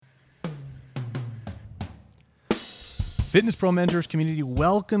Fitness Pro Mentors community,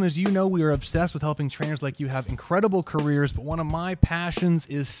 welcome. As you know, we are obsessed with helping trainers like you have incredible careers, but one of my passions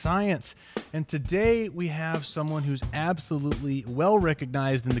is science. And today we have someone who's absolutely well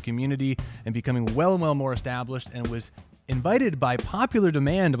recognized in the community and becoming well more established, and was invited by popular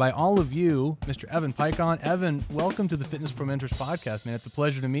demand by all of you, Mr. Evan Peikon. Evan, welcome to the Fitness Pro Mentors podcast, man. It's a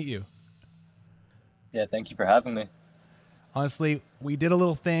pleasure to meet you. Yeah, thank you for having me. Honestly, we did a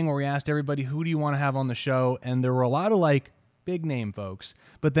little thing where we asked everybody, who do you want to have on the show? And there were a lot of big name folks,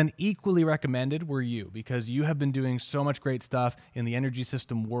 but then equally recommended were you, because you have been doing so much great stuff in the energy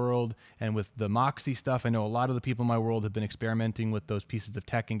system world and with the Moxie stuff. I know a lot of the people in my world have been experimenting with those pieces of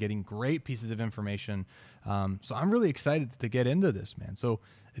tech and getting great pieces of information. So I'm really excited to get into this, man. So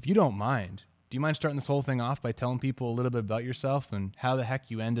if you don't mind, do you mind starting this whole thing off by telling people a little bit about yourself and how the heck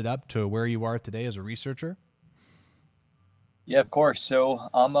you ended up to where you are today as a researcher? Yeah, of course. So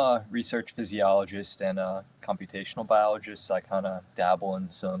I'm a research physiologist and a computational biologist. So I kind of dabble in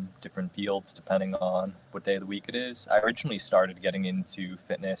some different fields depending on what day of the week it is. I originally started getting into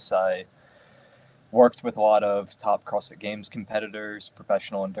fitness. I worked with a lot of top CrossFit Games competitors,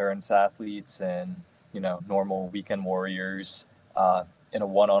 professional endurance athletes, and normal weekend warriors in a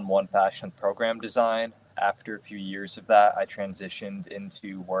one-on-one fashion program design. After a few years of that, I transitioned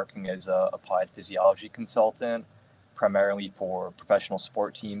into working as an applied physiology consultant, primarily for professional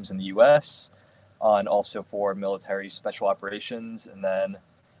sport teams in the US, and also for military special operations. And then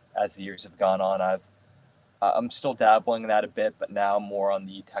as the years have gone on, I'm still dabbling in that a bit, but now more on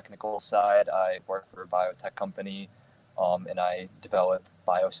the technical side. I work for a biotech company, and I develop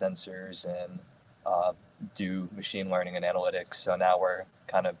biosensors and do machine learning and analytics. So now we're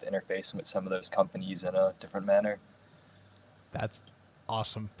kind of interfacing with some of those companies in a different manner. That's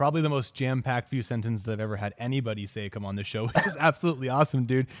awesome. Probably the most jam-packed few sentences I've ever had anybody say come on the show, which is absolutely awesome,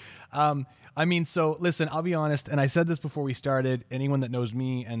 dude. So listen, I'll be honest, and I said this before we started. Anyone that knows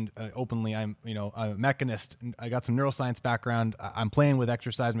me, and openly, I'm a mechanist. I got some neuroscience background. I'm playing with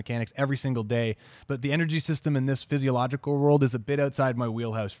exercise mechanics every single day, but the energy system in this physiological world is a bit outside my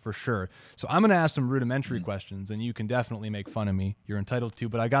wheelhouse for sure. So I'm going to ask some rudimentary questions, and you can definitely make fun of me. You're entitled to,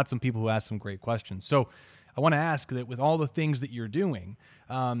 but I got some people who ask some great questions. So I want to ask that with all the things that you're doing,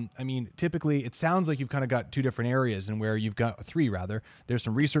 typically it sounds like you've kind of got two different areas, and where you've got three rather. There's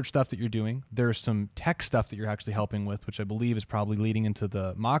some research stuff that you're doing. There's some tech stuff that you're actually helping with, which I believe is probably leading into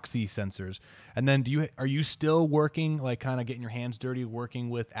the Moxie sensors. And then are you still working, kind of getting your hands dirty, working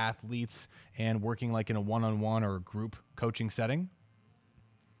with athletes and working in a one-on-one or a group coaching setting?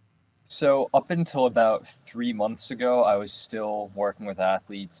 So up until about 3 months ago, I was still working with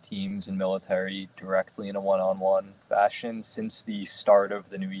athletes, teams, and military directly in a one-on-one fashion. Since the start of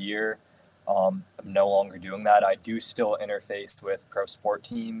the new year, I'm no longer doing that. I do still interface with pro sport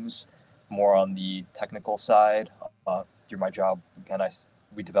teams, more on the technical side. Through my job, again,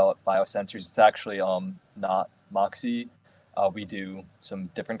 we develop biosensors. It's actually not Moxie. We do some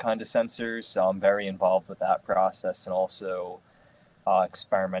different kind of sensors, so I'm very involved with that process, and also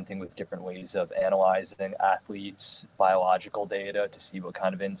experimenting with different ways of analyzing athletes' biological data to see what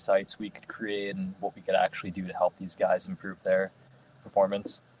kind of insights we could create and what we could actually do to help these guys improve their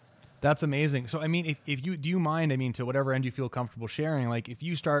performance. That's amazing. So, if you, do you mind, to whatever end you feel comfortable sharing, if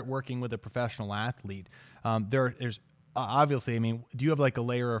you start working with a professional athlete, there's obviously, do you have a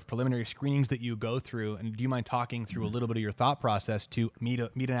layer of preliminary screenings that you go through, and do you mind talking through a little bit of your thought process to meet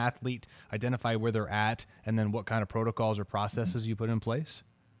an athlete, identify where they're at, and then what kind of protocols or processes you put in place?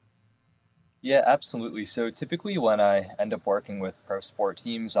 Yeah, absolutely. So typically when I end up working with pro sport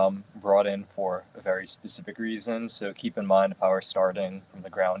teams, I'm brought in for a very specific reason. So keep in mind, if I were starting from the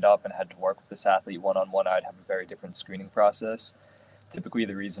ground up and had to work with this athlete one-on-one, I'd have a very different screening process. Typically,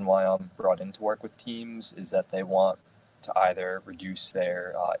 the reason why I'm brought in to work with teams is that they want to either reduce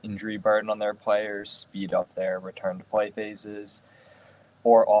their injury burden on their players, speed up their return to play phases,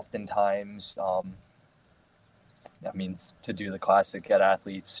 or oftentimes that means to do the classic, get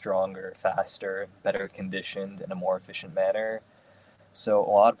athletes stronger, faster, better conditioned in a more efficient manner. So a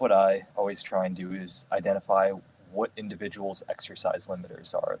lot of what I always try and do is identify what individuals' exercise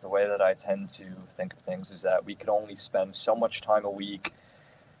limiters are. The way that I tend to think of things is that we could only spend so much time a week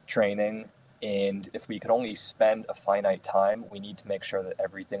training, and if we could only spend a finite time, we need to make sure that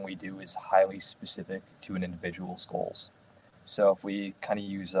everything we do is highly specific to an individual's goals. So if we kind of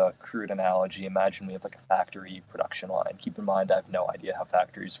use a crude analogy, imagine we have a factory production line. Keep in mind, I have no idea how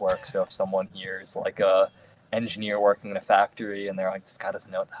factories work. So if someone here is a engineer working in a factory and they're like, this guy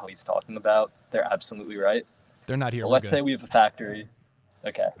doesn't know what the hell he's talking about, they're absolutely right. They're not here. Well, let's say we have a factory.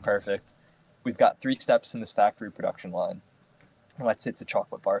 Okay, perfect. We've got 3 steps in this factory production line. Let's say it's a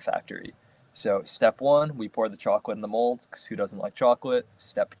chocolate bar factory. So step 1, we pour the chocolate in the mold, because who doesn't like chocolate?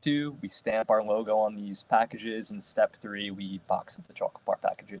 Step 2, we stamp our logo on these packages. And step 3, we box up the chocolate bar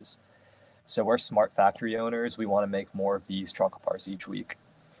packages. So we're smart factory owners. We want to make more of these chocolate bars each week.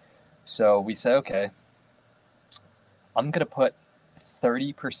 So we say, okay, I'm going to put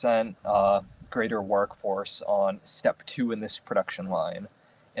 30% greater workforce on step 2 in this production line.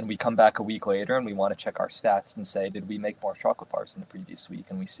 And we come back a week later and we want to check our stats and say, did we make more chocolate bars than the previous week?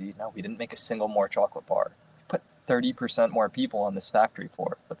 And we see, no, we didn't make a single more chocolate bar. We put 30% more people on this factory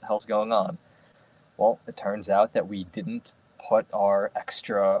floor. What the hell's going on? Well, it turns out that we didn't put our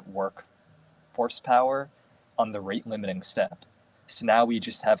extra workforce power on the rate limiting step. So now we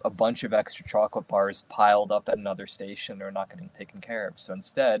just have a bunch of extra chocolate bars piled up at another station that are not getting taken care of. So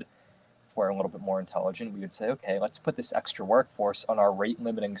instead, if we're a little bit more intelligent, we would say, okay, let's put this extra workforce on our rate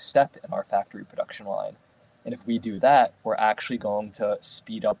limiting step in our factory production line. And if we do that, we're actually going to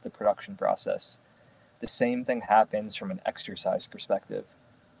speed up the production process. The same thing happens from an exercise perspective.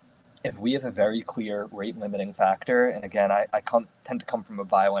 If we have a very clear rate limiting factor, and again, I tend to come from a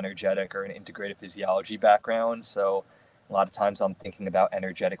bioenergetic or an integrative physiology background, so a lot of times I'm thinking about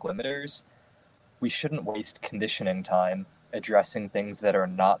energetic limiters. We shouldn't waste conditioning time addressing things that are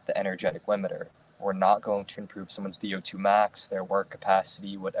not the energetic limiter. We're not going to improve someone's VO2 max, their work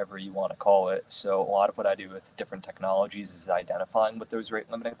capacity, whatever you want to call it. So a lot of what I do with different technologies is identifying what those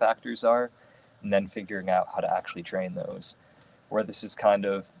rate limiting factors are and then figuring out how to actually train those. Where this has kind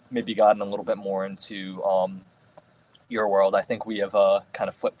of maybe gotten a little bit more into your world, I think we have a kind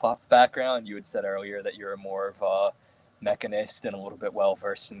of flip-flopped background. You had said earlier that you're more of a mechanist and a little bit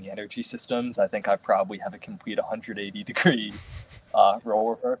well-versed in the energy systems. I think I probably have a complete 180-degree role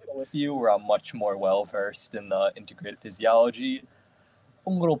reversal with you, where I'm much more well-versed in the integrated physiology, a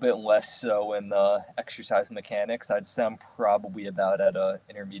little bit less so in the exercise mechanics. I'd say I'm probably about at an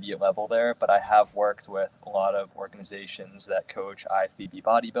intermediate level there, but I have worked with a lot of organizations that coach IFBB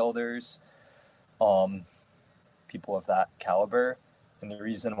bodybuilders, people of that caliber. And the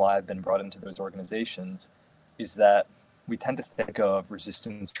reason why I've been brought into those organizations is that we tend to think of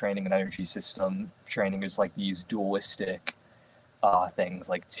resistance training and energy system training as like these dualistic things,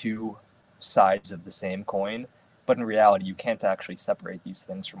 like two sides of the same coin. But in reality, you can't actually separate these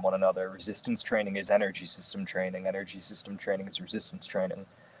things from one another. Resistance training is energy system training. Energy system training is resistance training.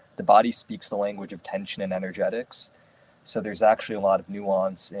 The body speaks the language of tension and energetics. So there's actually a lot of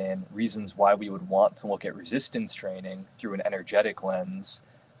nuance and reasons why we would want to look at resistance training through an energetic lens,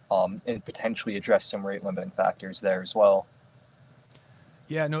 and potentially address some rate limiting factors there as well.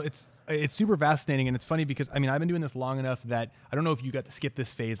 Yeah, no, it's super fascinating, and it's funny because I mean I've been doing this long enough that I don't know if you got to skip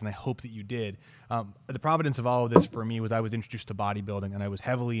this phase, and I hope that you did. The providence of all of this for me was I was introduced to bodybuilding, and I was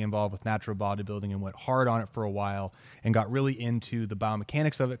heavily involved with natural bodybuilding and went hard on it for a while and got really into the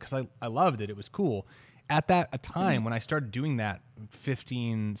biomechanics of it because I loved it. It was cool. At a time when I started doing that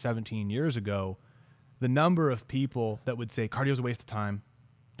 15, 17 years ago, the number of people that would say cardio's a waste of time,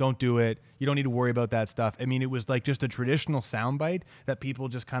 don't do it, you don't need to worry about that stuff. I mean, it was like just a traditional soundbite that people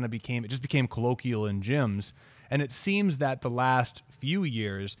just kind of became colloquial in gyms. And it seems that the last few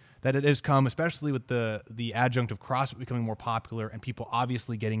years that it has come, especially with the adjunct of CrossFit becoming more popular and people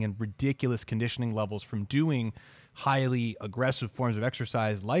obviously getting in ridiculous conditioning levels from doing highly aggressive forms of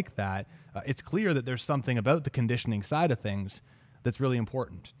exercise like that, it's clear that there's something about the conditioning side of things that's really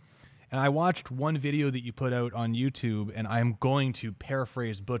important. And I watched one video that you put out on YouTube, and I'm going to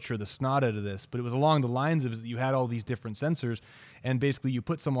paraphrase, butcher the snot out of this, but it was along the lines of you had all these different sensors, and basically you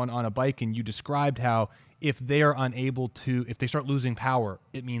put someone on a bike and you described how if they are unable to, if they start losing power,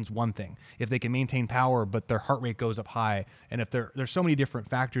 it means one thing. If they can maintain power, but their heart rate goes up high, and if there's so many different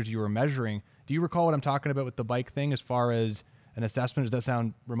factors you were measuring. Do you recall what I'm talking about with the bike thing as far as an assessment? Does that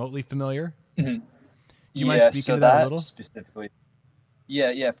sound remotely familiar? Mm-hmm. Do you mind speaking to that a little? Specifically.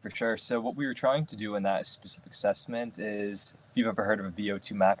 Yeah, for sure. So what we were trying to do in that specific assessment is, if you've ever heard of a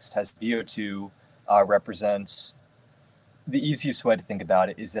VO2 max test, VO2 represents, the easiest way to think about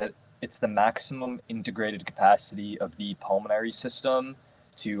it is that it's the maximum integrated capacity of the pulmonary system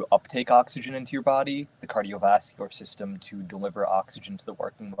to uptake oxygen into your body, the cardiovascular system to deliver oxygen to the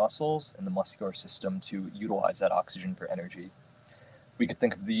working muscles, and the muscular system to utilize that oxygen for energy. We could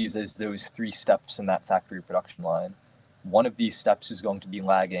think of these as those 3 steps in that factory production line. One of these steps is going to be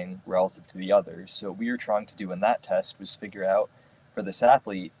lagging relative to the others. So what we were trying to do in that test was figure out for this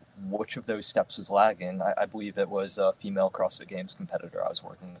athlete which of those steps was lagging. I believe it was a female CrossFit Games competitor I was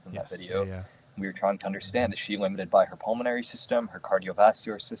working with in that video. Yeah. We were trying to understand, is she limited by her pulmonary system, her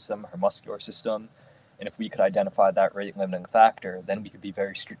cardiovascular system, her muscular system? And if we could identify that rate limiting factor, then we could be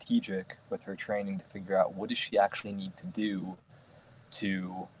very strategic with her training to figure out what does she actually need to do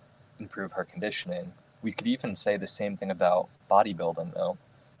to improve her conditioning. We could even say the same thing about bodybuilding, though.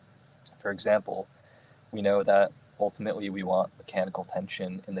 For example, we know that ultimately we want mechanical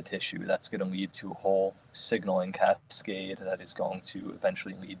tension in the tissue. That's going to lead to a whole signaling cascade that is going to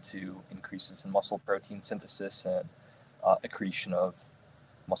eventually lead to increases in muscle protein synthesis and accretion of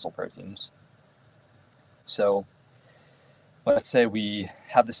muscle proteins. So let's say we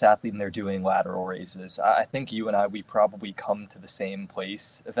have this athlete and they're doing lateral raises. I think you and I, we probably come to the same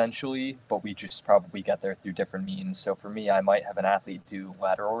place eventually, but we just probably get there through different means. So for me, I might have an athlete do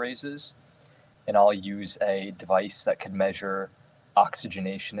lateral raises, and I'll use a device that could measure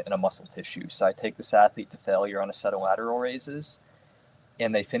oxygenation in a muscle tissue. So I take this athlete to failure on a set of lateral raises,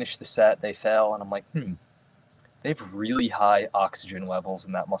 and they finish the set, they fail, and I'm like, they have really high oxygen levels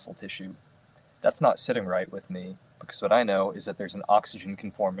in that muscle tissue. That's not sitting right with me, because what I know is that there's an oxygen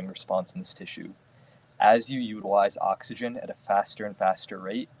conforming response in this tissue. As you utilize oxygen at a faster and faster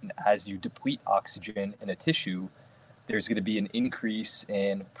rate, and as you deplete oxygen in a tissue, there's going to be an increase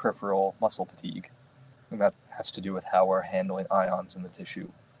in peripheral muscle fatigue. And that has to do with how we're handling ions in the tissue.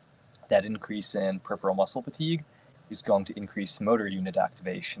 That increase in peripheral muscle fatigue is going to increase motor unit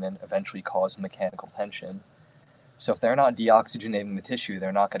activation and eventually cause mechanical tension. So if they're not deoxygenating the tissue,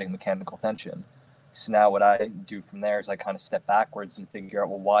 they're not getting mechanical tension. So now what I do from there is I kind of step backwards and figure out,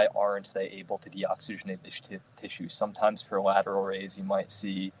 well, why aren't they able to deoxygenate this tissue? Sometimes for a lateral raise, you might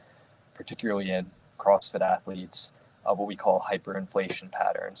see, particularly in CrossFit athletes, what we call hyperinflation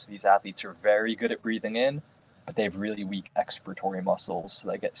patterns. These athletes are very good at breathing in, but they have really weak expiratory muscles. So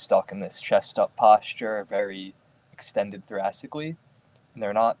they get stuck in this chest up posture, very extended thoracically, and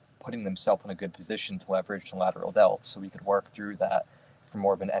they're not putting themselves in a good position to leverage the lateral delts. So we could work through that from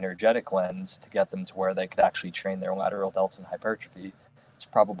more of an energetic lens to get them to where they could actually train their lateral delts in hypertrophy. It's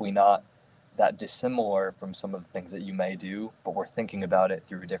probably not that dissimilar from some of the things that you may do, but we're thinking about it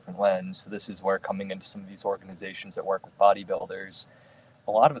through a different lens. So this is where coming into some of these organizations that work with bodybuilders,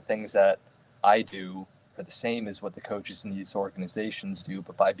 a lot of the things that I do are the same as what the coaches in these organizations do,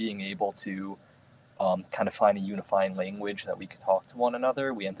 but by being able to kind of find a unifying language that we could talk to one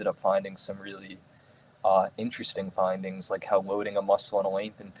another, we ended up finding some really interesting findings, like how loading a muscle in a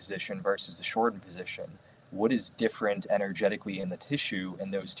lengthened position versus a shortened position, what is different energetically in the tissue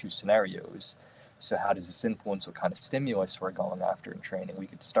in those two scenarios. So how does this influence what kind of stimulus we're going after in training? We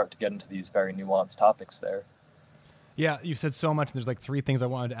could start to get into these very nuanced topics there. Yeah, you said so much. There's like three things I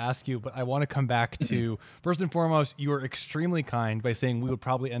wanted to ask you, but I want to come back to, first and foremost, you were extremely kind by saying we would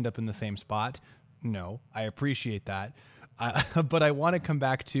probably end up in the same spot. No, I appreciate that. But I want to come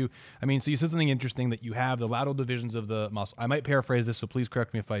back to, so you said something interesting, that you have the lateral divisions of the muscle. I might paraphrase this, so please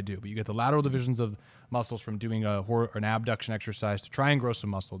correct me if I do, but you get the lateral divisions of muscles from doing an abduction exercise to try and grow some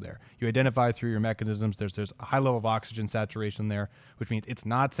muscle there. You identify through your mechanisms, there's a high level of oxygen saturation there, which means it's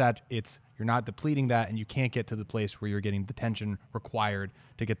not you're not depleting that, and you can't get to the place where you're getting the tension required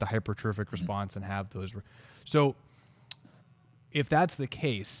to get the hypertrophic response and have those. So if that's the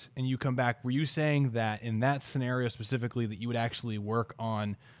case and you come back, were you saying that in that scenario specifically that you would actually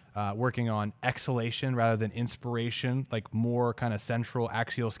working on exhalation rather than inspiration, like more kind of central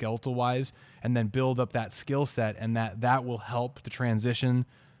axial skeletal wise, and then build up that skill set, and that will help the transition,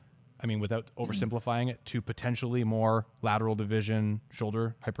 without oversimplifying it, to potentially more lateral division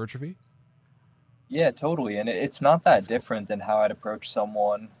shoulder hypertrophy? Yeah, totally. And it's not that different than how I'd approach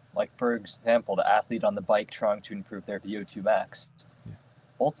someone, like, for example, the athlete on the bike trying to improve their VO2 max. Yeah.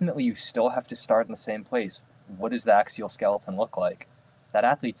 Ultimately, you still have to start in the same place. What does the axial skeleton look like? If that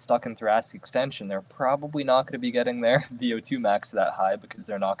athlete's stuck in thoracic extension, they're probably not going to be getting their VO2 max that high, because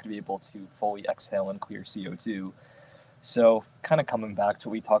they're not going to be able to fully exhale and clear CO2. So kind of coming back to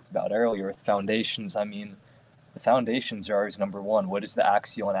what we talked about earlier with foundations, the foundations are always number one. What does the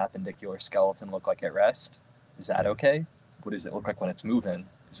axial and appendicular skeleton look like at rest? Is that okay? What does it look like when it's moving?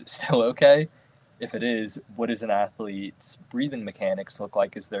 Is it still okay? If it is, what does an athlete's breathing mechanics look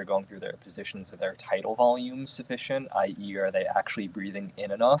like as they're going through their positions? Are their tidal volumes sufficient, i.e. are they actually breathing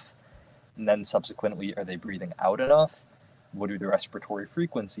in enough? And then subsequently, are they breathing out enough? What do the respiratory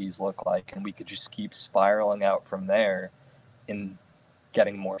frequencies look like? And we could just keep spiraling out from there in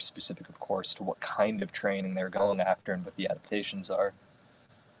getting more specific, of course, to what kind of training they're going after and what the adaptations are.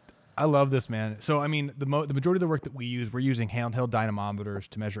 I love this, man. So, the majority of the work that we use, we're using handheld dynamometers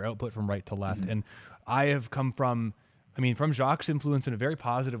to measure output from right to left. And I have come from Jacques' influence in a very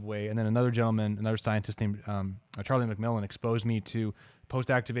positive way. And then another scientist named Charlie McMillan exposed me to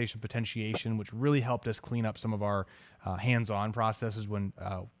post-activation potentiation, which really helped us clean up some of our hands-on processes when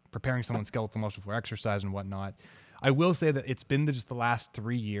preparing someone's skeletal muscle for exercise and whatnot. I will say that it's been just the last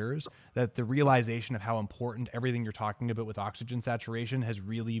 3 years that the realization of how important everything you're talking about with oxygen saturation has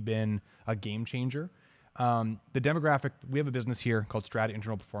really been a game changer. The demographic, we have a business here called Strata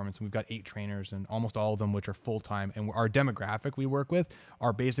Internal Performance, and we've got 8 trainers, and almost all of them, which are full-time. And our demographic we work with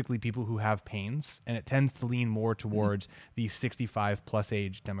are basically people who have pains, and it tends to lean more towards the 65 plus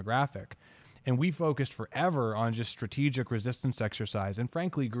age demographic. And we focused forever on just strategic resistance exercise and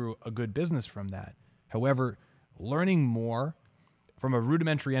frankly grew a good business from that. However, learning more from a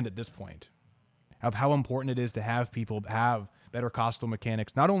rudimentary end at this point of how important it is to have people have better costal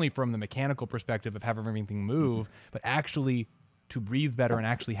mechanics, not only from the mechanical perspective of having everything move, but actually to breathe better and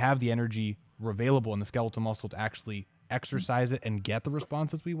actually have the energy available in the skeletal muscle to actually exercise it and get the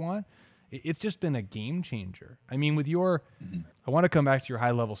responses we want. It's just been a game changer. I mean, with your, I want to come back to your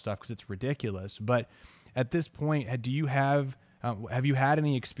high level stuff because it's ridiculous, but at this point, do you have you had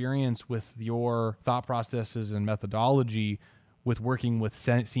any experience with your thought processes and methodology with working with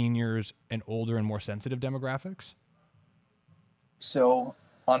seniors and older and more sensitive demographics? So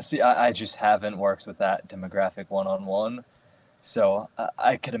honestly, I just haven't worked with that demographic one-on-one. So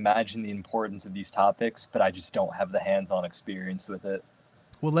I could imagine the importance of these topics, but I just don't have the hands-on experience with it.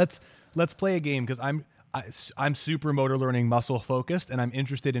 Well, let's play a game because I'm super motor learning muscle focused, and I'm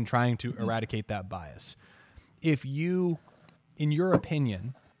interested in trying to eradicate that bias. If you, in your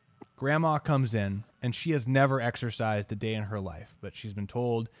opinion, grandma comes in and she has never exercised a day in her life, but she's been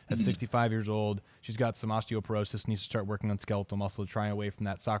told at 65 years old she's got some osteoporosis, needs to start working on skeletal muscle to try away from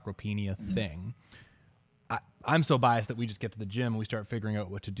that sarcopenia thing. I'm so biased that we just get to the gym and we start figuring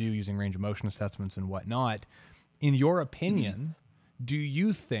out what to do using range of motion assessments and whatnot. In your opinion, do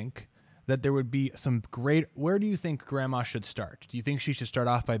you think that there would be some great, where do you think grandma should start? Do you think she should start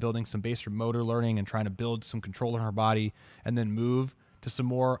off by building some base motor learning and trying to build some control in her body and then move to some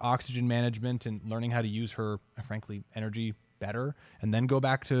more oxygen management and learning how to use her, frankly, energy better and then go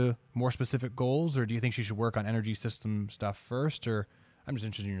back to more specific goals? Or do you think she should work on energy system stuff first? Or I'm just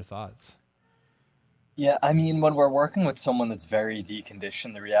interested in your thoughts. Yeah, I mean, when we're working with someone that's very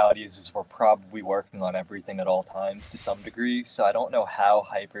deconditioned, the reality is we're probably working on everything at all times to some degree. So I don't know how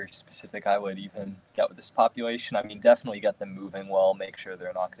hyper specific I would even get with this population. I mean, definitely get them moving well, make sure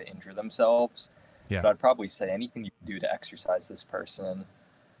they're not going to injure themselves. Yeah. But I'd probably say anything you can do to exercise this person,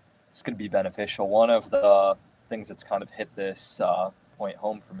 it's going to be beneficial. One of the things that's kind of hit this point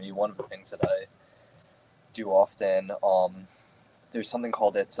home for me, one of the things that I do often, there's something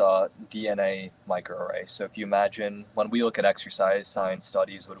called its DNA microarray. So if you imagine, when we look at exercise science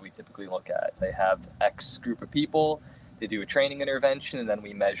studies, what do we typically look at? They have X group of people, they do a training intervention, and then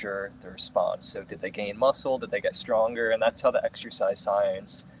we measure the response. So did they gain muscle? Did they get stronger? And that's how the exercise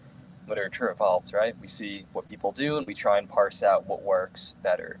science literature evolves, right? We see what people do and we try and parse out what works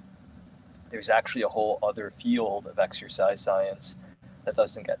better. There's actually a whole other field of exercise science that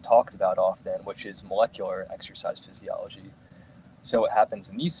doesn't get talked about often, which is molecular exercise physiology. So what happens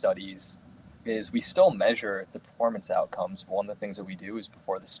in these studies is we still measure the performance outcomes. One of the things that we do is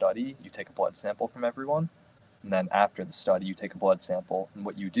before the study, you take a blood sample from everyone. And then after the study, you take a blood sample. And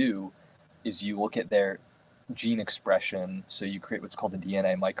what you do is you look at their gene expression. So you create what's called a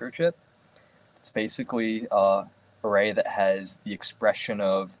DNA microchip. It's basically an array that has the expression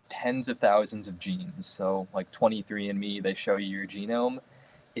of tens of thousands of genes. So like 23andMe, they show you your genome.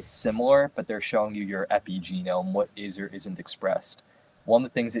 It's similar, but they're showing you your epigenome, what is or isn't expressed. One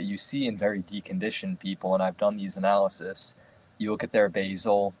of the things that you see in very deconditioned people, and I've done these analysis, you look at their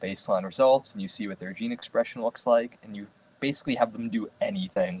baseline results and you see what their gene expression looks like, and you basically have them do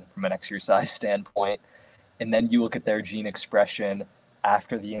anything from an exercise standpoint. And then you look at their gene expression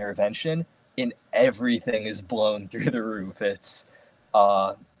after the intervention, and everything is blown through the roof. It's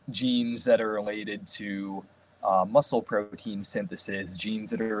genes that are related to muscle protein synthesis,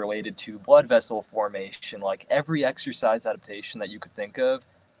 genes that are related to blood vessel formation, like every exercise adaptation that you could think of,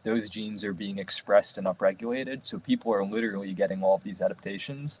 those genes are being expressed and upregulated. So people are literally getting all of these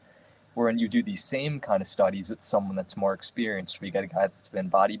adaptations. When you do these same kind of studies with someone that's more experienced, we get a guy that's been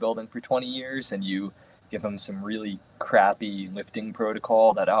bodybuilding for 20 years and you give him some really crappy lifting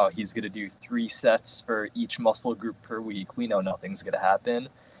protocol that, oh, he's going to do 3 sets for each muscle group per week. We know nothing's going to happen.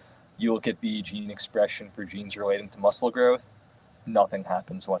 You look at the gene expression for genes relating to muscle growth, nothing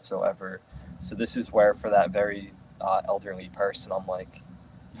happens whatsoever. So this is where for that very elderly person, I'm like,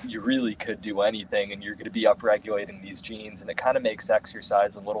 you really could do anything and you're going to be upregulating these genes. And it kind of makes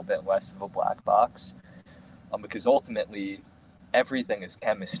exercise a little bit less of a black box because ultimately everything is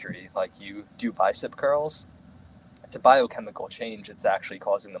chemistry. Like you do bicep curls, it's a biochemical change that's actually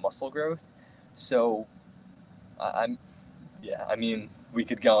causing the muscle growth. So I mean, we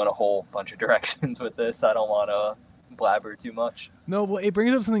could go in a whole bunch of directions with this. I don't want to blabber too much. No, well, it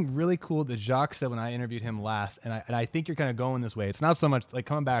brings up something really cool that Jacques said when I interviewed him last, and I think you're kind of going this way. It's not so much like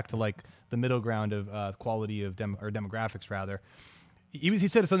coming back to like the middle ground of quality of demographics rather. He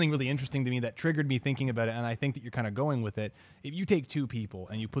said something really interesting to me that triggered me thinking about it, and I think that you're kind of going with it. If you take two people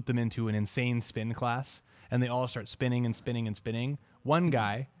and you put them into an insane spin class, and they all start spinning and spinning and spinning, one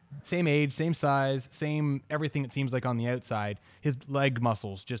guy, same age, same size, same everything it seems like on the outside, his leg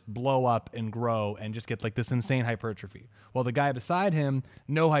muscles just blow up and grow and just get like this insane hypertrophy. While the guy beside him,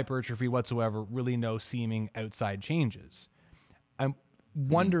 no hypertrophy whatsoever, really no seeming outside changes. I'm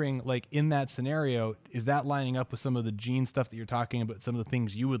wondering, like in that scenario, is that lining up with some of the gene stuff that you're talking about, some of the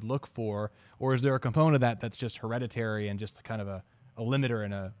things you would look for, or is there a component of that that's just hereditary and just kind of a limiter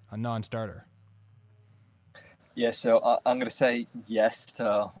and a non-starter? Yeah, so I'm going to say yes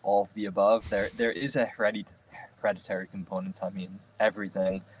to all of the above. There is a hereditary component. I mean,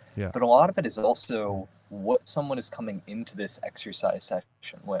 everything. Yeah. But a lot of it is also what someone is coming into this exercise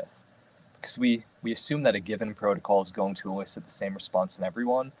session with. Because we assume that a given protocol is going to elicit the same response in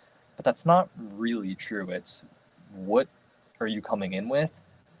everyone, but that's not really true. It's what are you coming in with?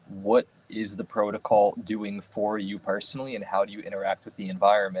 What is the protocol doing for you personally, and how do you interact with the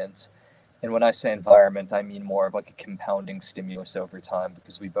environment? And when I say environment, I mean more of like a compounding stimulus over time,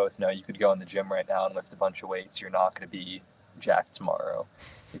 because we both know you could go in the gym right now and lift a bunch of weights. You're not going to be jacked tomorrow.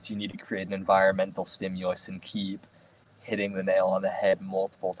 It's you need to create an environmental stimulus and keep hitting the nail on the head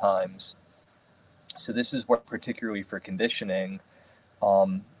multiple times. So this is where, particularly for conditioning,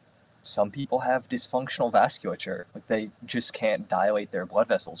 some people have dysfunctional vasculature. Like they just can't dilate their blood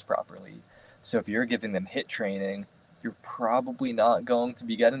vessels properly. So if you're giving them HIIT training, you're probably not going to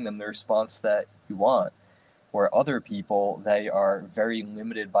be getting them the response that you want. Where other people, they are very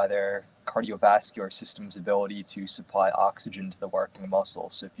limited by their cardiovascular system's ability to supply oxygen to the working muscle.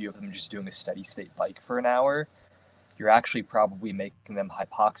 So if you have them just doing a steady state bike for an hour, you're actually probably making them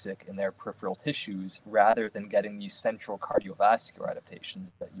hypoxic in their peripheral tissues rather than getting these central cardiovascular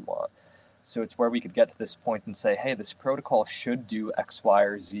adaptations that you want. So it's where we could get to this point and say, hey, this protocol should do X, Y,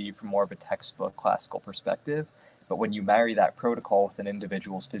 or Z from more of a textbook classical perspective. But when you marry that protocol with an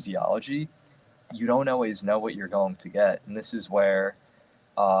individual's physiology, you don't always know what you're going to get. And this is where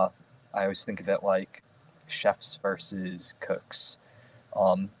I always think of it like chefs versus cooks.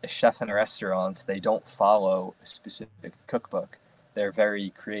 A chef in a restaurant, they don't follow a specific cookbook. They're very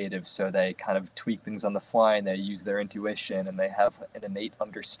creative, so they kind of tweak things on the fly, and they use their intuition, and they have an innate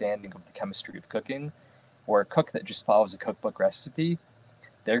understanding of the chemistry of cooking. Or a cook that just follows a cookbook recipe,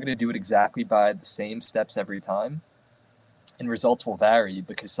 they're going to do it exactly by the same steps every time, and results will vary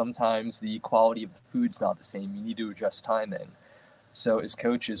because sometimes the quality of the food's not the same. You need to adjust timing. So as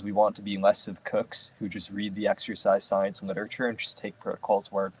coaches, we want to be less of cooks who just read the exercise science literature and just take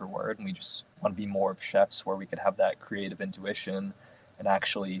protocols word for word, and we just want to be more of chefs where we could have that creative intuition and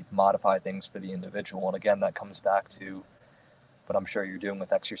actually modify things for the individual. And again, that comes back to what I'm sure you're doing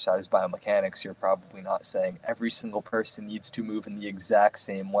with exercise biomechanics. You're probably not saying every single person needs to move in the exact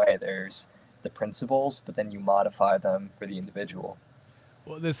same way. There's the principles, but then you modify them for the individual.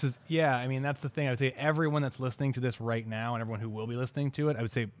 Well, I mean, that's the thing. I would say everyone that's listening to this right now and everyone who will be listening to it, I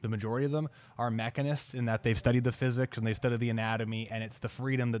would say the majority of them are mechanists in that they've studied the physics and they've studied the anatomy, and it's the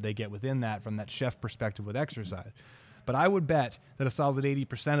freedom that they get within that from that chef perspective with exercise. But I would bet that a solid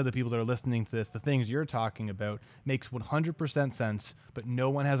 80% of the people that are listening to this, the things you're talking about, makes 100% sense, but no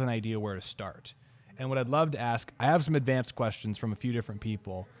one has an idea where to start. And what I'd love to ask, I have some advanced questions from a few different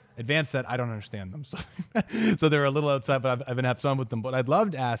people. Advanced that I don't understand them, so they're a little outside, but I've been having fun with them. What I'd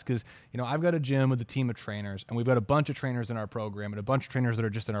love to ask is, I've got a gym with a team of trainers, and we've got a bunch of trainers in our program and a bunch of trainers that are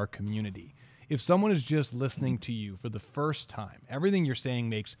just in our community. If someone is just listening to you for the first time, everything you're saying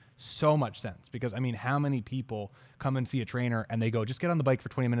makes so much sense, because, I mean, how many people come and see a trainer and they go, just get on the bike for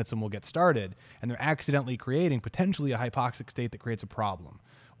 20 minutes and we'll get started, and they're accidentally creating potentially a hypoxic state that creates a problem.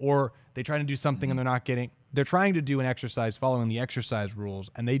 Or they try to do something and they're trying to do an exercise following the exercise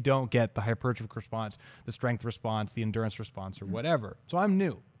rules, and they don't get the hypertrophic response, the strength response, the endurance response, or whatever. So I'm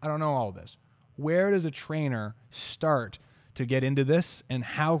new. I don't know all of this. Where does a trainer start to get into this, and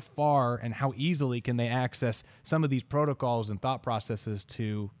how far and how easily can they access some of these protocols and thought processes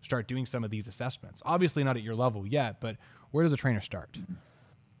to start doing some of these assessments? Obviously not at your level yet, but where does a trainer start?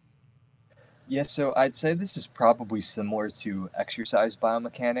 Yeah, so I'd say this is probably similar to exercise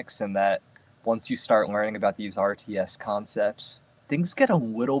biomechanics in that once you start learning about these RTS concepts, things get a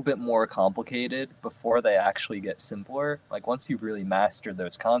little bit more complicated before they actually get simpler. Like once you've really mastered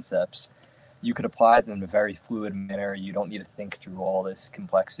those concepts, you could apply them in a very fluid manner. You don't need to think through all this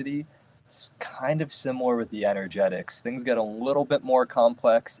complexity. It's kind of similar with the energetics. Things get a little bit more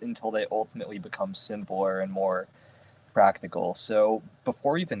complex until they ultimately become simpler and more practical. So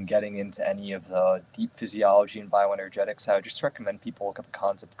before even getting into any of the deep physiology and bioenergetics, I would just recommend people look up a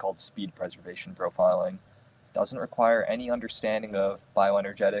concept called speed preservation profiling. It doesn't require any understanding of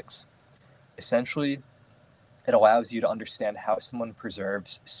bioenergetics. Essentially, it allows you to understand how someone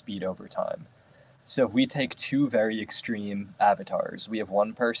preserves speed over time. So if we take two very extreme avatars, we have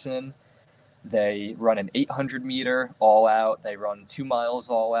one person, they run an 800 meter all out, they run 2 miles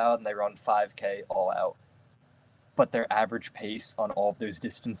all out, and they run 5K all out. But their average pace on all of those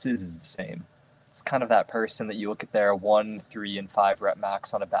distances is the same. It's kind of that person that you look at their 1, 3, and 5 rep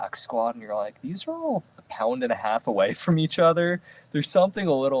max on a back squat, and you're like, these are all a pound and a half away from each other. There's something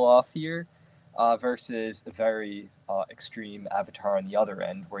a little off here. Versus a very extreme avatar on the other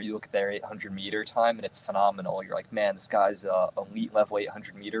end, where you look at their 800-meter time and it's phenomenal. You're like, man, this guy's a elite level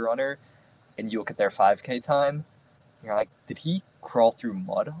 800-meter runner. And you look at their 5K time, you're like, did he crawl through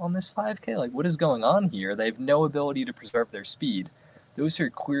mud on this 5K? Like, what is going on here? They have no ability to preserve their speed. Those are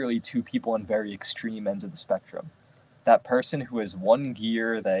clearly two people on very extreme ends of the spectrum. That person who has one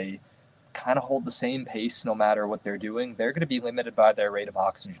gear, they kind of hold the same pace no matter what they're doing, they're going to be limited by their rate of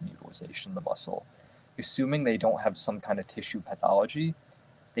oxygen utilization in the muscle. Assuming they don't have some kind of tissue pathology,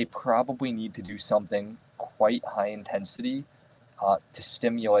 they probably need to do something quite high intensity to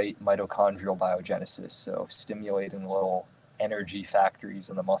stimulate mitochondrial biogenesis, so stimulating little energy factories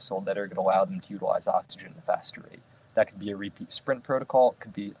in the muscle that are going to allow them to utilize oxygen at a faster rate. That could be a repeat sprint protocol, it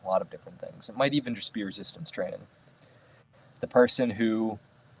could be a lot of different things. It might even just be resistance training. The person who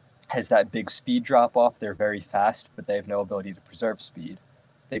has that big speed drop off, they're very fast, but they have no ability to preserve speed.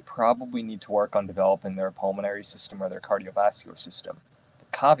 They probably need to work on developing their pulmonary system or their cardiovascular system.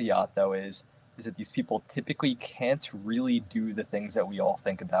 The caveat, though, is that these people typically can't really do the things that we all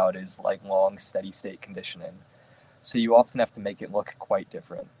think about as like long, steady state conditioning. So you often have to make it look quite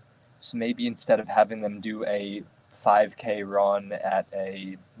different. So maybe instead of having them do a 5K run at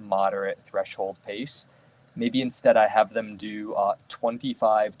a moderate threshold pace, maybe instead I have them do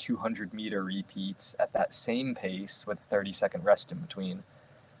 25 200-meter repeats at that same pace with a 30-second rest in between.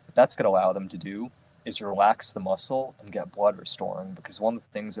 What that's going to allow them to do is relax the muscle and get blood restoring, because one of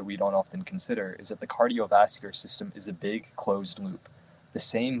the things that we don't often consider is that the cardiovascular system is a big closed loop. The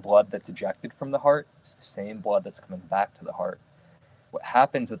same blood that's ejected from the heart is the same blood that's coming back to the heart. What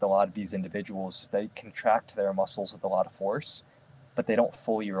happens with a lot of these individuals is they contract their muscles with a lot of force, but they don't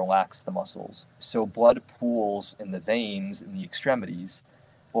fully relax the muscles. So blood pools in the veins in the extremities.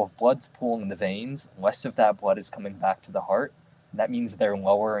 Well, if blood's pooling in the veins, less of that blood is coming back to the heart. That means they're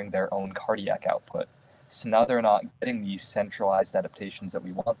lowering their own cardiac output. So now they're not getting these centralized adaptations that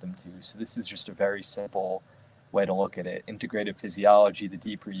we want them to. So this is just a very simple way to look at it. Integrative physiology, the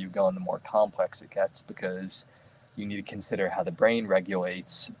deeper you go and the more complex it gets, because you need to consider how the brain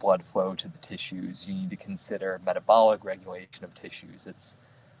regulates blood flow to the tissues. You need to consider metabolic regulation of tissues. It's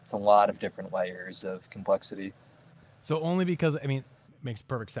a lot of different layers of complexity. So only because, I mean, it makes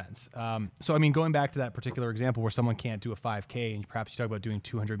perfect sense. So, I mean, going back to that particular example where someone can't do a 5K and perhaps you talk about doing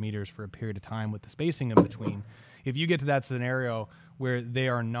 200 meters for a period of time with the spacing in between, if you get to that scenario where they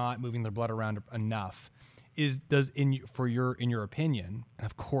are not moving their blood around enough, in your opinion, and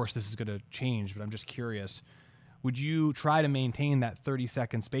of course this is going to change, but I'm just curious, would you try to maintain that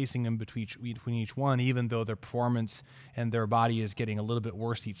 30-second spacing in between each one, even though their performance and their body is getting a little bit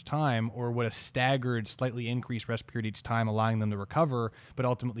worse each time? Or would a staggered, slightly increased rest period each time allowing them to recover, but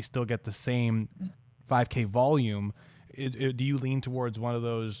ultimately still get the same 5K volume? Do you lean towards one of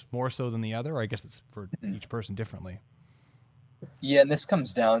those more so than the other? Or I guess it's for each person differently. Yeah, and this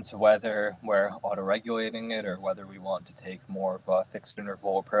comes down to whether we're auto-regulating it or whether we want to take more of a fixed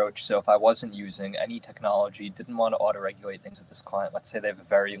interval approach. So if I wasn't using any technology, didn't want to auto-regulate things with this client, let's say they have a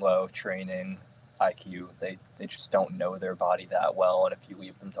very low training IQ, they just don't know their body that well, and if you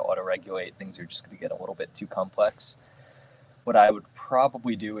leave them to auto-regulate, things are just going to get a little bit too complex. What I would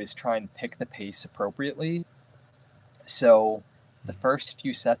probably do is try and pick the pace appropriately. So the first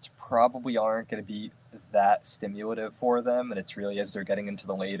few sets probably aren't going to be that stimulative for them, and it's really as they're getting into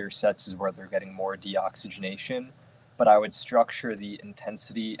the later sets is where they're getting more deoxygenation. But I would structure the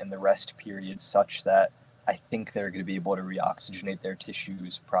intensity and the rest periods such that I think they're going to be able to reoxygenate their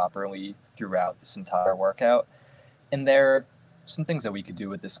tissues properly throughout this entire workout. And there are some things that we could do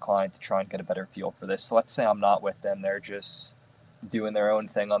with this client to try and get a better feel for this. So let's say I'm not with them, they're just doing their own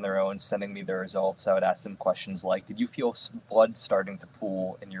thing on their own, sending me the results. I would ask them questions like, did you feel blood starting to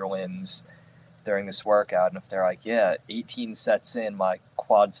pool in your limbs during this workout? And if they're like, yeah, 18 sets in, my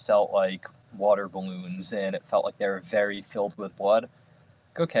quads felt like water balloons and it felt like they were very filled with blood.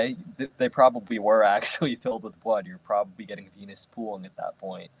 Okay, they probably were actually filled with blood. You're probably getting venous pooling at that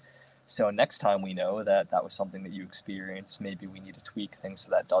point. So next time we know that that was something that you experienced, maybe we need to tweak things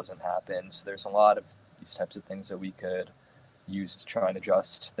so that doesn't happen. So there's a lot of these types of things that we could use to try and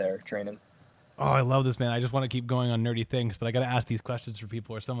adjust their training. Oh, I love this, man. I just want to keep going on nerdy things, but I got to ask these questions for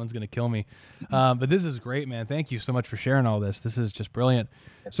people or someone's going to kill me. But this is great, man. Thank you so much for sharing all this. This is just brilliant.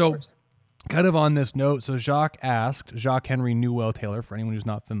 So kind of on this note, so Jacques Henry Newell Taylor, for anyone who's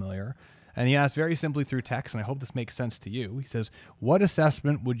not familiar, and he asked very simply through text, and I hope this makes sense to you. He says, what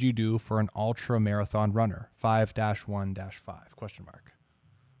assessment would you do for an ultra marathon runner? 5-1-5 question mark.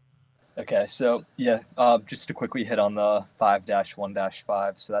 Okay, so yeah, just to quickly hit on the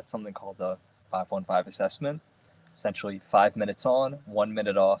 5-1-5. So that's something called the 5-1-5 assessment. Essentially 5 minutes on, 1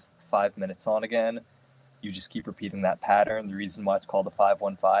 minute off, 5 minutes on again. You just keep repeating that pattern. The reason why it's called the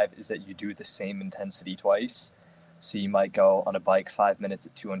 5-1-5 is that you do the same intensity twice. So you might go on a bike 5 minutes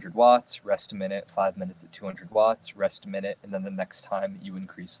at 200 watts, rest a minute, 5 minutes at 200 watts, rest a minute, and then the next time you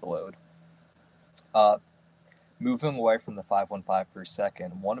increase the load. Moving away from the 5-1-5 for a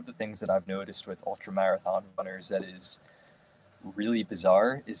second, one of the things that I've noticed with ultramarathon runners that is really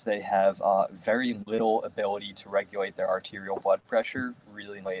bizarre is they have very little ability to regulate their arterial blood pressure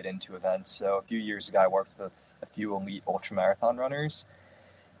really late into events. So a few years ago, I worked with a few elite ultramarathon runners,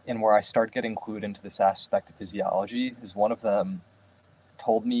 and where I started getting clued into this aspect of physiology is one of them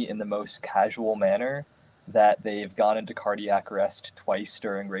told me in the most casual manner that they've gone into cardiac arrest twice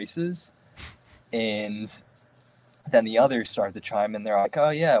during races, and then the others started to chime in. They're like,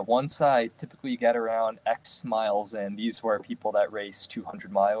 oh yeah, once I typically get around X miles in. These were people that race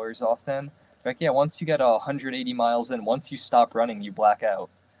 200 milers often. They're like, yeah, once you get 180 miles in, once you stop running, you black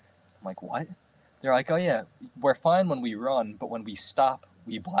out. I'm like, what? They're like, oh yeah, we're fine when we run, but when we stop,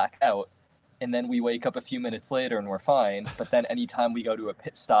 we black out. And then we wake up a few minutes later and we're fine. But then anytime we go to a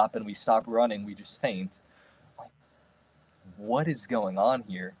pit stop and we stop running, we just faint. I'm like, what is going on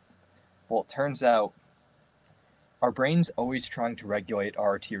here? Well, it turns out our brain's always trying to regulate our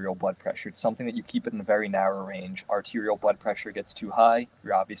arterial blood pressure. It's something that you keep it in a very narrow range. Arterial blood pressure gets too high,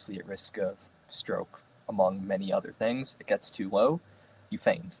 you're obviously at risk of stroke, among many other things. It gets too low, you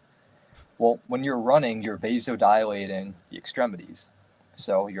faint. Well, when you're running, you're vasodilating the extremities.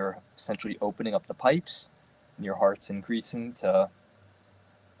 So you're essentially opening up the pipes, and your heart's increasing to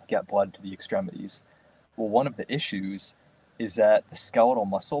get blood to the extremities. Well, one of the issues is that the skeletal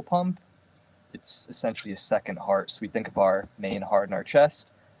muscle pump, it's essentially a second heart. So we think of our main heart in our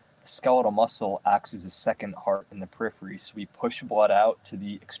chest. The skeletal muscle acts as a second heart in the periphery. So we push blood out to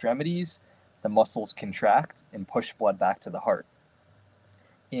the extremities, the muscles contract and push blood back to the heart.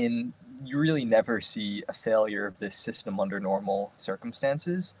 And you really never see a failure of this system under normal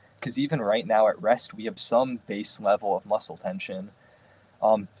circumstances, because even right now at rest, we have some base level of muscle tension.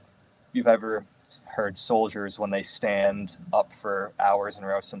 If you've ever heard soldiers, when they stand up for hours in a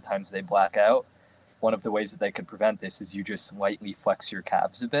row, sometimes they black out. One of the ways that they could prevent this is you just lightly flex your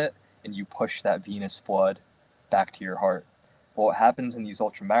calves a bit and you push that venous blood back to your heart. Well, what happens in these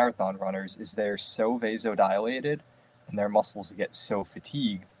ultramarathon runners is they're so vasodilated and their muscles get so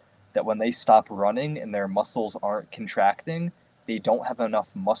fatigued that when they stop running and their muscles aren't contracting, they don't have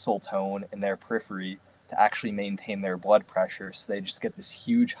enough muscle tone in their periphery to actually maintain their blood pressure. So they just get this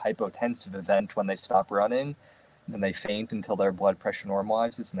huge hypotensive event when they stop running, and then they faint until their blood pressure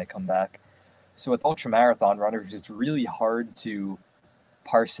normalizes and they come back. So with ultramarathon runners, it's really hard to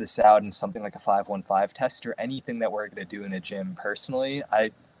parse this out in something like a 5-1-5 test or anything that we're going to do in a gym. Personally,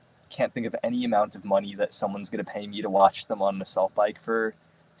 I can't think of any amount of money that someone's going to pay me to watch them on an assault bike for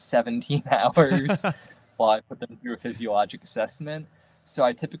 17 hours while I put them through a physiologic assessment. So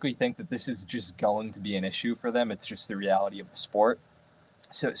I typically think that this is just going to be an issue for them. It's just the reality of the sport.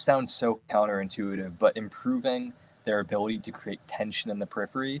 So it sounds so counterintuitive, but improving their ability to create tension in the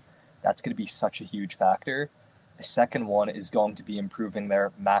periphery, that's going to be such a huge factor. The second one is going to be improving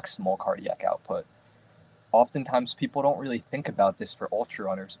their maximal cardiac output. Oftentimes people don't really think about this for ultra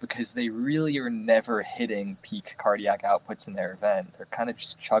runners because they really are never hitting peak cardiac outputs in their event. They're kind of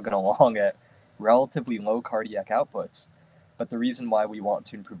just chugging along at relatively low cardiac outputs. But the reason why we want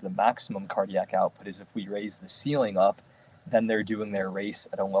to improve the maximum cardiac output is if we raise the ceiling up, then they're doing their race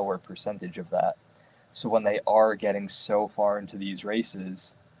at a lower percentage of that. So when they are getting so far into these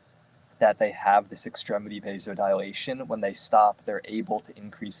races that they have this extremity vasodilation, when they stop, they're able to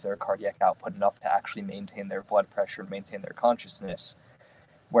increase their cardiac output enough to actually maintain their blood pressure and maintain their consciousness.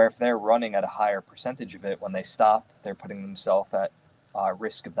 Where if they're running at a higher percentage of it, when they stop, they're putting themselves at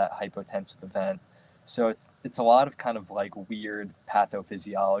risk of that hypotensive event. So it's a lot of kind of like weird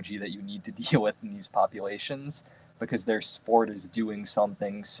pathophysiology that you need to deal with in these populations because their sport is doing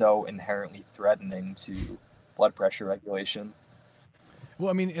something so inherently threatening to blood pressure regulation. Well,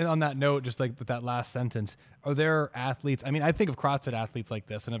 I mean, and on that note, just like with that last sentence, are there athletes? I mean, I think of CrossFit athletes like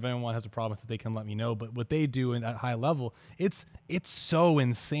this, and if anyone has a problem with it, they can let me know. But what they do in that high level, it's so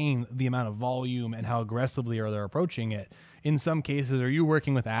insane the amount of volume and how aggressively are they approaching it. In some cases, are you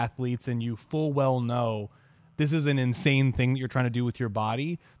working with athletes and you full well know this is an insane thing that you're trying to do with your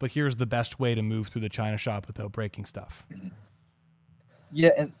body, but here's the best way to move through the China shop without breaking stuff?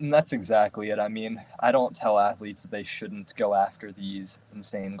 Yeah, and that's exactly it. I mean, I don't tell athletes that they shouldn't go after these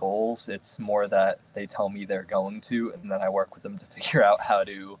insane goals. It's more that they tell me they're going to, and then I work with them to figure out how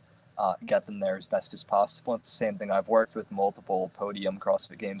to get them there as best as possible. It's the same thing. I've worked with multiple podium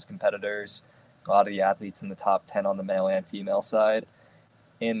CrossFit Games competitors, a lot of the athletes in the top 10 on the male and female side.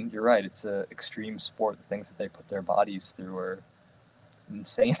 And you're right, it's an extreme sport. The things that they put their bodies through are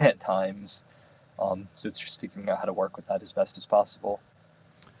insane at times. So it's just figuring out how to work with that as best as possible.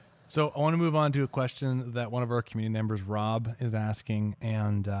 So I want to move on to a question that one of our community members, Rob, is asking,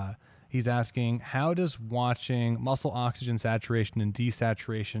 and he's asking, how does watching muscle oxygen saturation and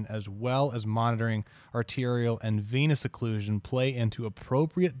desaturation, as well as monitoring arterial and venous occlusion, play into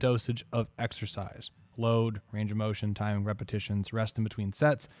appropriate dosage of exercise, load, range of motion, timing, repetitions, rest in between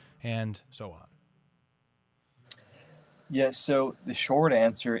sets, and so on? Yeah, so the short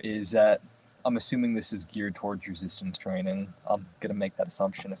answer is that I'm assuming this is geared towards resistance training. I'm going to make that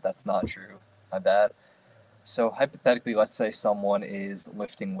assumption. If that's not true, my bad. So hypothetically, let's say someone is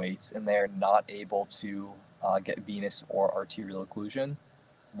lifting weights and they're not able to get venous or arterial occlusion.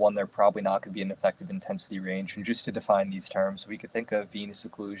 One, they're probably not going to be an effective intensity range. And just to define these terms, we could think of venous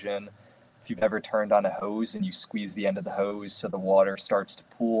occlusion. If you've ever turned on a hose and you squeeze the end of the hose so the water starts to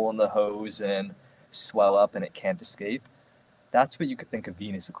pool in the hose and swell up and it can't escape, that's what you could think of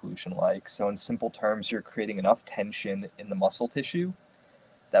venous occlusion like. So in simple terms, you're creating enough tension in the muscle tissue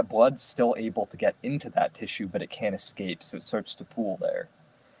that blood's still able to get into that tissue, but it can't escape, so it starts to pool there.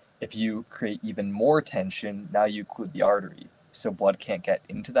 If you create even more tension, now you occlude the artery, so blood can't get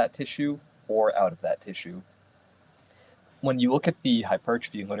into that tissue or out of that tissue. When you look at the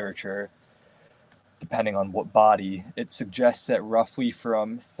hypertrophy literature, depending on what body, it suggests that roughly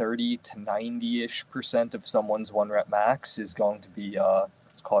from 30 to 90-ish% of someone's 1 rep max is going to be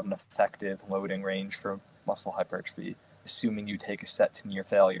it's called an effective loading range for muscle hypertrophy, assuming you take a set to near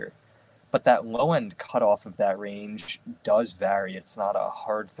failure. But that low end cutoff of that range does vary. It's not a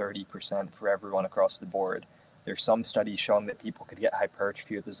hard 30% for everyone across the board. There's some studies showing that people could get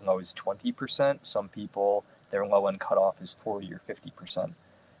hypertrophy with as low as 20%. Some people, their low end cutoff is 40 or 50%.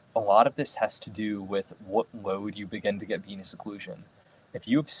 A lot of this has to do with what load you begin to get venous occlusion. If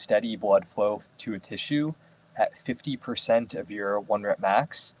you have steady blood flow to a tissue at 50% of your 1 rep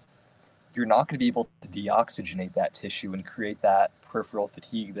max, you're not going to be able to deoxygenate that tissue and create that peripheral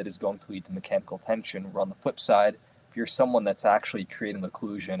fatigue that is going to lead to mechanical tension. Where on the flip side, if you're someone that's actually creating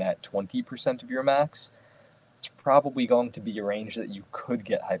occlusion at 20% of your max, it's probably going to be a range that you could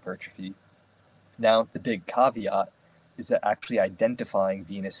get hypertrophy. Now, the big caveat is that actually identifying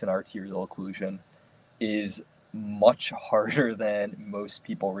venous and arterial occlusion is much harder than most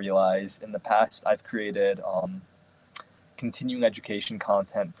people realize. In the past, I've created continuing education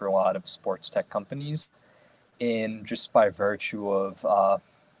content for a lot of sports tech companies, and just by virtue of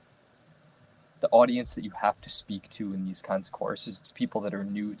the audience that you have to speak to in these kinds of courses, it's people that are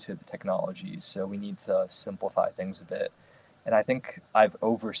new to the technologies, so we need to simplify things a bit. And I think I've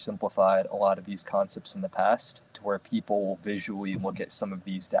oversimplified a lot of these concepts in the past to where people will visually look at some of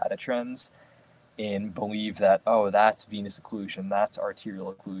these data trends and believe that, oh, that's venous occlusion, that's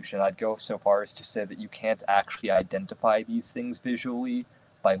arterial occlusion. I'd go so far as to say that you can't actually identify these things visually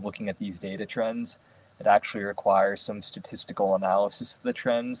by looking at these data trends. It actually requires some statistical analysis of the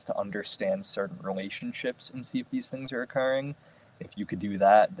trends to understand certain relationships and see if these things are occurring. If you could do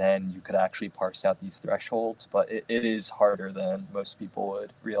that, then you could actually parse out these thresholds, but it is harder than most people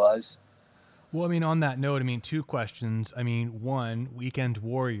would realize. Well, I mean, on that note, I mean, 2 questions. I mean, one, weekend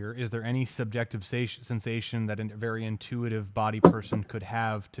warrior, is there any subjective sensation that a very intuitive body person could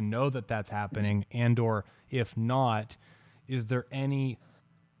have to know that that's happening? And or if not, is there any,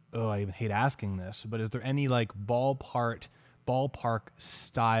 oh, I even hate asking this, but is there any like ballpark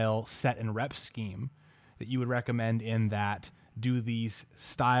style set and rep scheme that you would recommend in that? Do these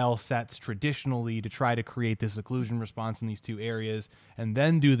style sets traditionally to try to create this occlusion response in these 2 areas, and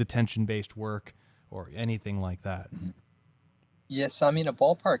then do the tension-based work or anything like that? Yes, I mean, a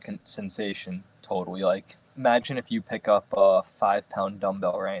ballpark sensation, totally. Like, imagine if you pick up a 5-pound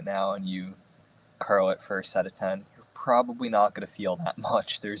dumbbell right now and you curl it for a set of 10. You're probably not going to feel that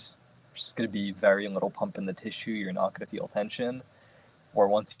much. There's just going to be very little pump in the tissue. You're not going to feel tension. Or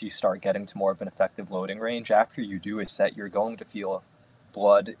once you start getting to more of an effective loading range, after you do a set, you're going to feel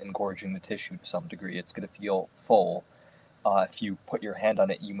blood engorging the tissue to some degree. It's going to feel full. If you put your hand on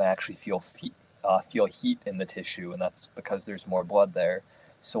it, you may actually feel heat in the tissue, and that's because there's more blood there.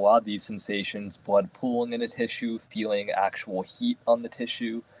 So a lot of these sensations, blood pooling in a tissue, feeling actual heat on the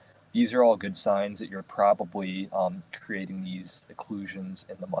tissue, these are all good signs that you're probably creating these occlusions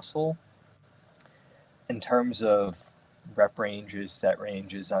in the muscle. In terms of rep ranges, set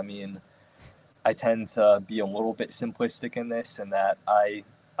ranges, I mean, I tend to be a little bit simplistic in this, in that I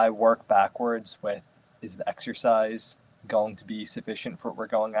work backwards with, is the exercise going to be sufficient for what we're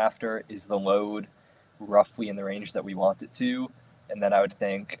going after? Is the load roughly in the range that we want it to? And then I would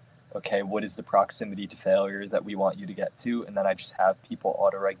think, okay, what is the proximity to failure that we want you to get to? And then I just have people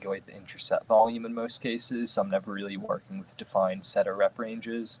auto-regulate the interset volume in most cases. So I'm never really working with defined set or rep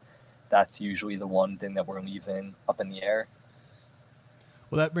ranges. That's usually the one thing that we're leaving up in the air.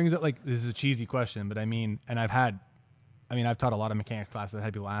 Well, that brings up, like, this is a cheesy question, but I mean, and I've taught a lot of mechanics classes. I've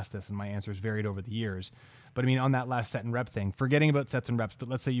had people ask this, and my answers varied over the years. But I mean, on that last set and rep thing, forgetting about sets and reps, but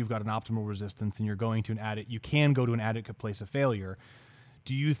let's say you've got an optimal resistance and you're going to you can go to an adequate place of failure.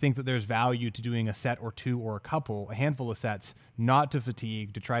 Do you think that there's value to doing a set or two or a handful of sets, not to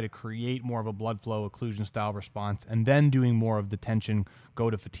fatigue, to try to create more of a blood flow occlusion style response, and then doing more of the tension go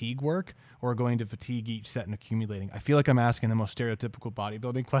to fatigue work, or going to fatigue each set and accumulating? I feel like I'm asking the most stereotypical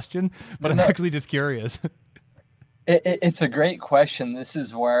bodybuilding question, but I'm actually just curious. It's a great question. This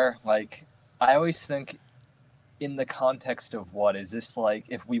is where, like, I always think in the context of what is this, like,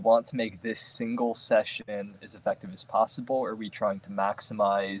 if we want to make this single session as effective as possible, or are we trying to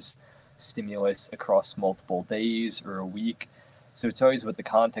maximize stimulus across multiple days or a week? So it's always with the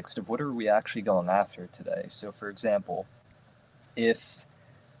context of what are we actually going after today. So for example, if,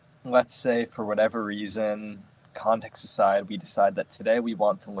 let's say, for whatever reason, context aside, we decide that today we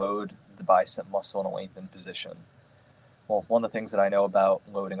want to load the bicep muscle in a lengthened position. Well, one of the things that I know about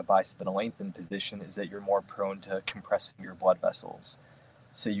loading a bicep in a lengthened position is that you're more prone to compressing your blood vessels.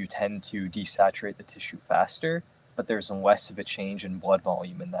 So you tend to desaturate the tissue faster, but there's less of a change in blood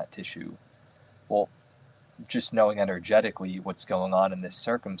volume in that tissue. Well, just knowing energetically what's going on in this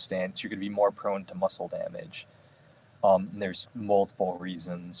circumstance, you're going to be more prone to muscle damage. There's multiple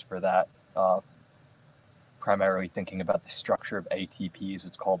reasons for that. Primarily thinking about the structure of ATPs,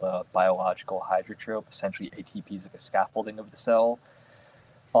 what's called a biological hydrotrope. Essentially, ATP is like a scaffolding of the cell.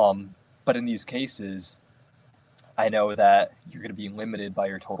 But in these cases, I know that you're going to be limited by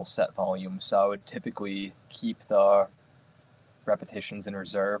your total set volume. So I would typically keep the repetitions in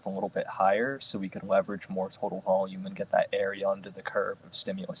reserve a little bit higher so we can leverage more total volume and get that area under the curve of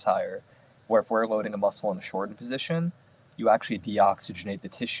stimulus higher. Where if we're loading a muscle in a shortened position, you actually deoxygenate the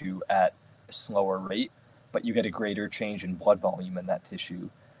tissue at a slower rate, but you get a greater change in blood volume in that tissue.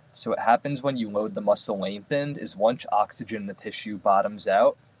 So what happens when you load the muscle lengthened is once oxygen in the tissue bottoms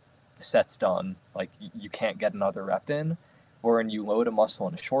out, the set's done. Like, you can't get another rep in. Or when you load a muscle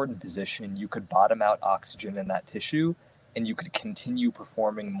in a shortened position, you could bottom out oxygen in that tissue, and you could continue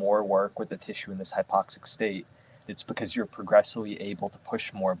performing more work with the tissue in this hypoxic state. It's because you're progressively able to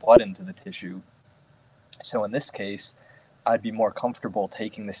push more blood into the tissue. So in this case, I'd be more comfortable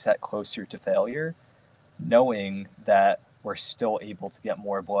taking the set closer to failure, knowing that we're still able to get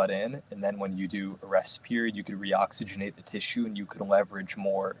more blood in. And then when you do a rest period, you could reoxygenate the tissue and you could leverage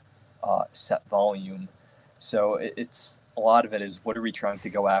more set volume. So it's a lot of it is, what are we trying to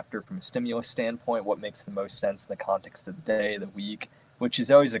go after from a stimulus standpoint? What makes the most sense in the context of the day, the week, which is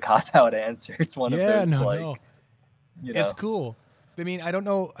always a cop-out answer. It's one of those, no. You know. It's cool. I mean, I don't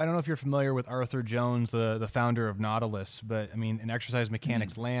know if you're familiar with Arthur Jones, the founder of Nautilus, but I mean, in exercise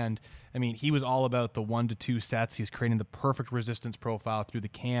mechanics land, I mean, he was all about the 1 to 2 sets. He's creating the perfect resistance profile through the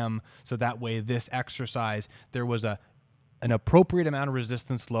CAM. So that way, this exercise, there was an appropriate amount of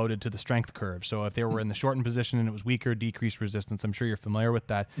resistance loaded to the strength curve. So if they were in the shortened position and it was weaker, decreased resistance, I'm sure you're familiar with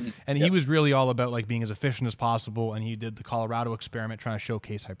that. And he was really all about, like, being as efficient as possible. And he did the Colorado experiment trying to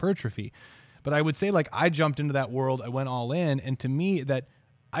showcase hypertrophy. But I would say, like, I jumped into that world, I went all in, and to me, that,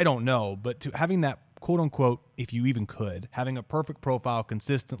 I don't know, but to having that quote unquote, if you even could, having a perfect profile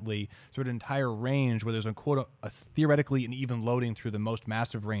consistently through an entire range where there's a theoretically an even loading through the most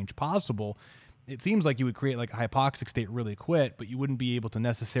massive range possible, it seems like you would create like a hypoxic state really quick, but you wouldn't be able to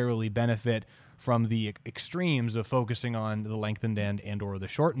necessarily benefit from the extremes of focusing on the lengthened end and or the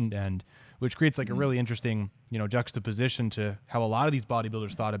shortened end, which creates like a really interesting, juxtaposition to how a lot of these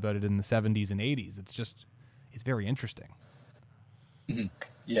bodybuilders thought about it in the 70s and 80s. It's very interesting.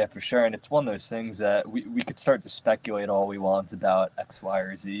 Yeah, for sure. And it's one of those things that we could start to speculate all we want about X, Y,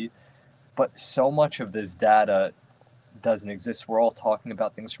 or Z, but so much of this data doesn't exist. We're all talking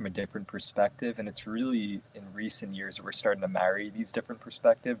about things from a different perspective, and it's really in recent years that we're starting to marry these different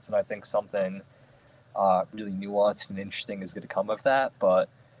perspectives. And I think something really nuanced and interesting is going to come of that. But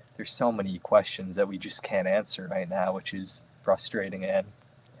there's so many questions that we just can't answer right now, which is frustrating and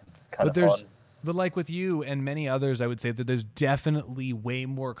kind But of fun. like with you and many others, I would say that there's definitely way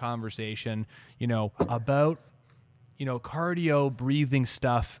more conversation, about, cardio breathing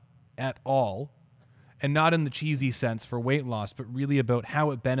stuff at all. And not in the cheesy sense for weight loss, but really about how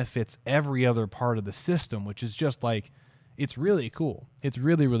it benefits every other part of the system, which is just like, it's really cool. It's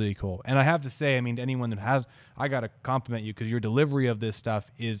really, really cool. And I have to say, I mean, to anyone that has, I got to compliment you because your delivery of this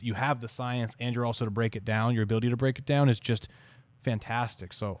stuff is, you have the science and you're also to break it down. Your ability to break it down is just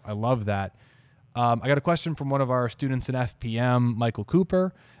fantastic. So I love that. I got a question from one of our students in FPM, Michael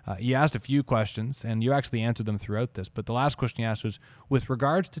Cooper. He asked a few questions, and you actually answered them throughout this. But the last question he asked was, with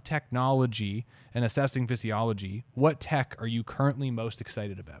regards to technology and assessing physiology, what tech are you currently most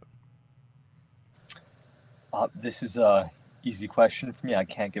excited about? This is a easy question for me. I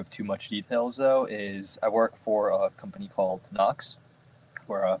can't give too much details though. Is I work for a company called Nox.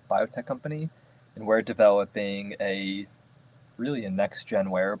 We're a biotech company, and we're developing a next gen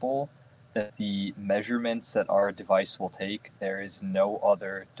wearable that the measurements that our device will take, there is no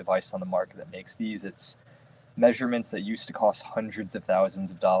other device on the market that makes these. It's measurements that used to cost hundreds of thousands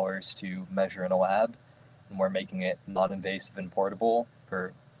of dollars to measure in a lab, and we're making it non-invasive and portable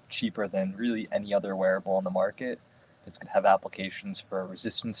for cheaper than really any other wearable on the market. It's going to have applications for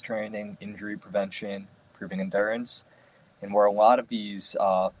resistance training, injury prevention, improving endurance, and where a lot of these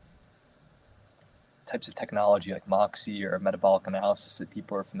types of technology like Moxy or metabolic analysis that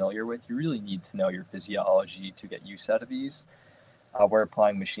people are familiar with, you really need to know your physiology to get use out of these. We're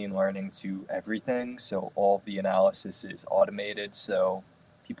applying machine learning to everything, so all of the analysis is automated, so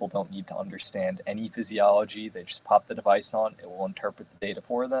people don't need to understand any physiology. They just pop the device on, it will interpret the data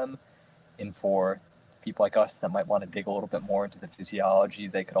for them. And for people like us that might want to dig a little bit more into the physiology,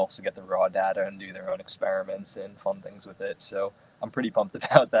 they could also get the raw data and do their own experiments and fun things with it. So I'm pretty pumped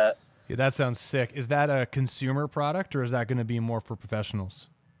about that. Yeah, that sounds sick. Is that a consumer product or is that going to be more for professionals?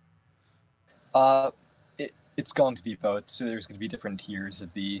 It's going to be both. So there's going to be different tiers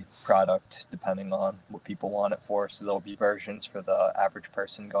of the product depending on what people want it for. So there'll be versions for the average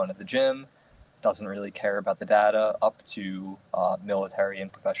person going to the gym, doesn't really care about the data, up to military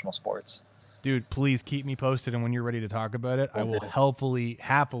and professional sports. Dude, please keep me posted, and when you're ready to talk about it, I will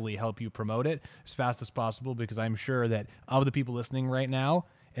happily help you promote it as fast as possible, because I'm sure that of the people listening right now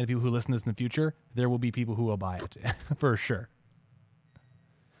and the people who listen to this in the future, there will be people who will buy it for sure.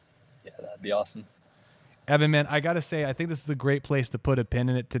 Yeah, that'd be awesome. Evan, man, I got to say, I think this is a great place to put a pin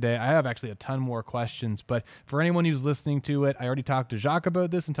in it today. I have actually a ton more questions, but for anyone who's listening to it, I already talked to Jacques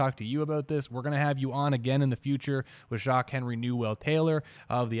about this and talked to you about this. We're going to have you on again in the future with Jacques Henry Newell-Taylor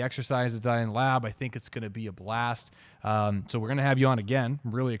of the Exercise Design Lab. I think it's going to be a blast. So we're going to have you on again.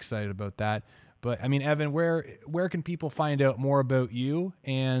 I'm really excited about that. But I mean, Evan, where can people find out more about you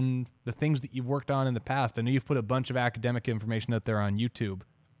and the things that you've worked on in the past? I know you've put a bunch of academic information out there on YouTube.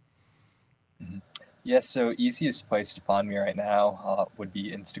 Mm-hmm. Yeah, so easiest place to find me right now would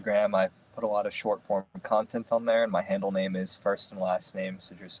be Instagram. I put a lot of short form content on there, and my handle name is first and last name,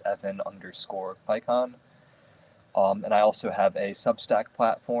 so just Evan_Pycon. And I also have a Substack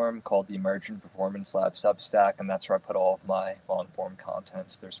platform called the Emergent Performance Lab Substack, and that's where I put all of my long form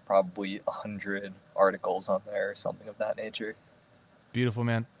contents. There's probably 100 articles on there or something of that nature. Beautiful,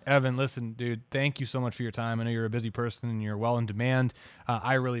 man. Evan, listen, dude, thank you so much for your time. I know you're a busy person and you're well in demand.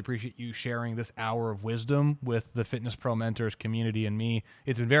 I really appreciate you sharing this hour of wisdom with the Fitness Pro Mentors community and me.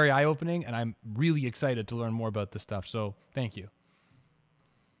 It's been very eye-opening, and I'm really excited to learn more about this stuff. So thank you.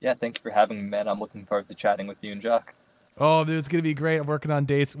 Yeah, thank you for having me, man. I'm looking forward to chatting with you and Jacques. Oh, dude, it's going to be great. I'm working on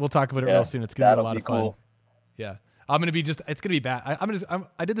dates. We'll talk about it real soon. It's going to be a lot of fun. Cool. Yeah. I'm going to be it's going to be bad.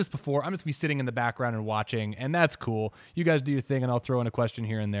 I did this before. I'm just going to be sitting in the background and watching, and that's cool. You guys do your thing, and I'll throw in a question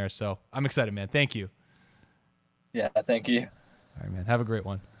here and there. So I'm excited, man. Thank you. Yeah, thank you. All right, man. Have a great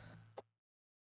one.